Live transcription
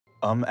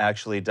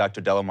Actually,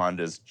 Dr. Delamond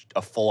is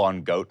a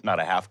full-on goat, not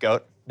a half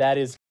goat. That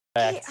is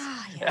correct.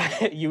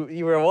 Yeah.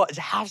 you were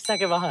half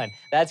second behind.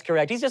 That's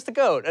correct. He's just a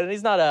goat, and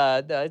he's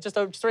not just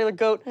a regular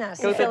goat. No, goat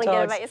so You that feeling good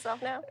talks. about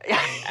yourself now?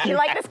 You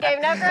like this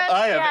game now, Chris?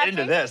 I am Yeah, into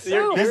think- this.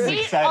 Ooh, This is feet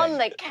exciting. on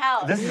the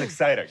couch. This is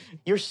exciting.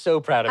 You're so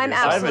proud of I'm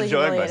yourself. absolutely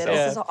enjoying humiliated.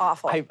 myself. This is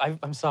awful.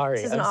 I'm sorry.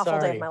 This is an I'm awful day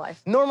sorry. of my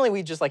life. Normally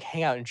we just like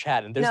hang out and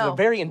chat, and there's No, a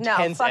very no,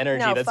 intense fuck-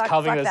 energy no, that's fuck-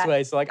 coming fuck this that.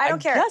 way. So like, I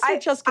don't care. guess we're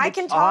just gonna I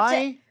can talk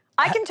to.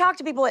 I can talk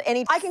to people at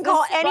any. I can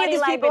call This any of body these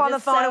people language on the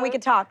is phone and we so-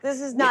 can talk.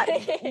 This is not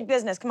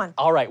business. Come on.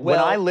 All right. When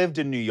Well, I lived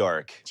in New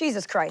York,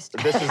 Jesus Christ.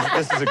 this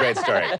is a great story.